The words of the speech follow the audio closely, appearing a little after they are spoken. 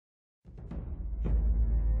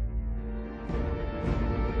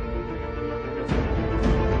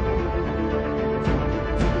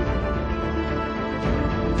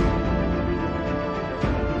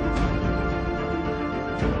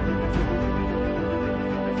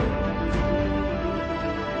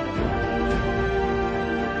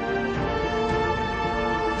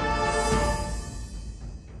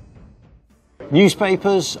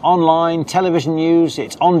Newspapers, online, television news,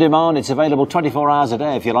 it's on demand, it's available 24 hours a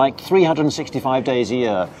day if you like, 365 days a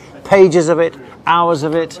year. Pages of it, hours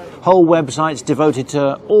of it, whole websites devoted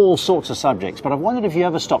to all sorts of subjects. But I've wondered if you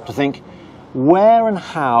ever stop to think, where and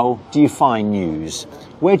how do you find news?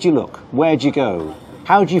 Where do you look? Where do you go?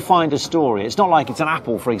 How do you find a story? It's not like it's an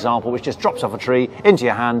apple, for example, which just drops off a tree into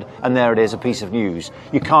your hand and there it is, a piece of news.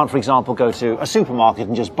 You can't, for example, go to a supermarket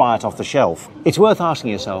and just buy it off the shelf. It's worth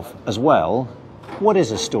asking yourself as well, what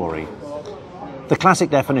is a story? The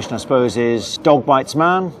classic definition, I suppose, is dog bites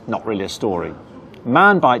man, not really a story.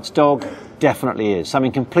 Man bites dog, definitely is,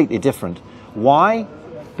 something completely different. Why?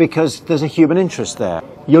 Because there's a human interest there.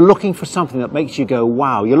 You're looking for something that makes you go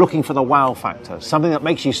wow. You're looking for the wow factor, something that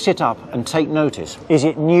makes you sit up and take notice. Is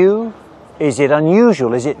it new? Is it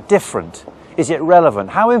unusual? Is it different? Is it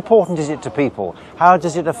relevant? How important is it to people? How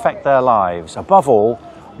does it affect their lives? Above all,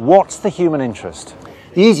 what's the human interest?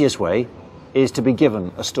 The easiest way is to be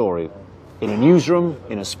given a story. In a newsroom,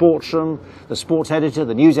 in a sports room, the sports editor,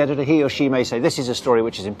 the news editor, he or she may say, this is a story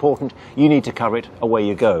which is important, you need to cover it, away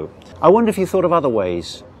you go. I wonder if you thought of other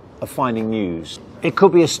ways of finding news. It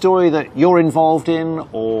could be a story that you're involved in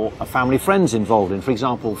or a family friend's involved in, for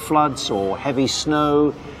example, floods or heavy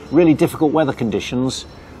snow, really difficult weather conditions,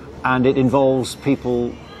 and it involves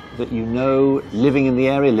people that you know living in the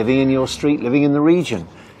area, living in your street, living in the region.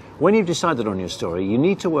 When you've decided on your story, you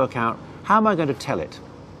need to work out, how am I going to tell it?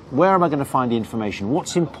 Where am I going to find the information?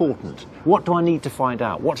 What's important? What do I need to find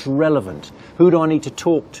out? What's relevant? Who do I need to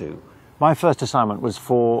talk to? My first assignment was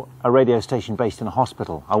for a radio station based in a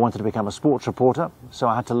hospital. I wanted to become a sports reporter, so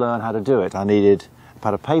I had to learn how to do it. I needed a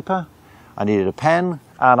pad of paper, I needed a pen,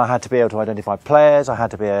 and I had to be able to identify players, I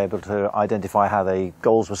had to be able to identify how the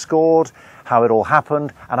goals were scored, how it all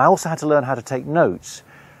happened, and I also had to learn how to take notes.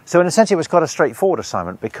 So in a sense it was quite a straightforward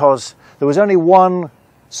assignment because there was only one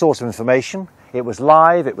source of information. It was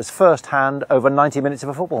live, it was first-hand, over 90 minutes of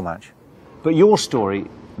a football match. But your story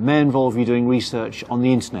may involve you doing research on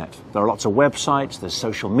the internet. There are lots of websites, there's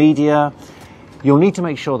social media. You'll need to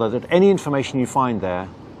make sure though that any information you find there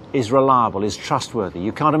is reliable, is trustworthy.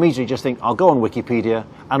 You can't immediately just think, I'll go on Wikipedia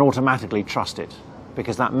and automatically trust it,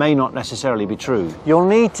 because that may not necessarily be true. You'll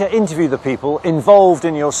need to interview the people involved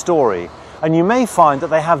in your story, and you may find that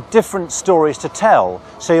they have different stories to tell,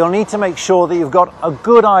 so you'll need to make sure that you've got a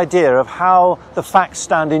good idea of how the facts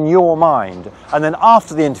stand in your mind, and then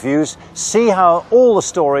after the interviews, see how all the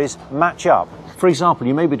stories match up. For example,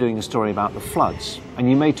 you may be doing a story about the floods, and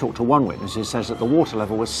you may talk to one witness who says that the water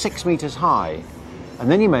level was 6 meters high, and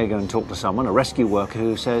then you may go and talk to someone, a rescue worker,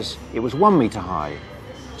 who says it was 1 meter high.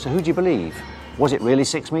 So who do you believe? Was it really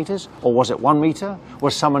 6 meters? Or was it 1 meter?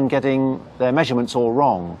 Was someone getting their measurements all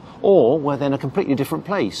wrong? Or were they in a completely different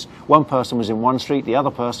place? One person was in one street, the other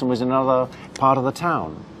person was in another part of the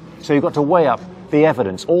town. So you've got to weigh up the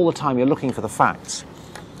evidence. All the time you're looking for the facts.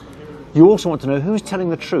 You also want to know who's telling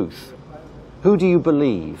the truth. Who do you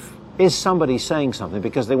believe? Is somebody saying something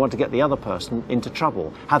because they want to get the other person into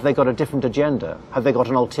trouble? Have they got a different agenda? Have they got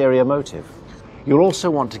an ulterior motive? You'll also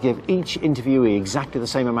want to give each interviewee exactly the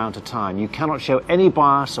same amount of time. You cannot show any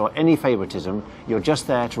bias or any favoritism. You're just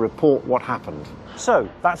there to report what happened. So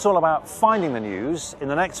that's all about finding the news. In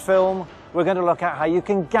the next film, we're going to look at how you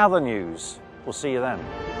can gather news. We'll see you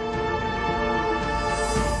then.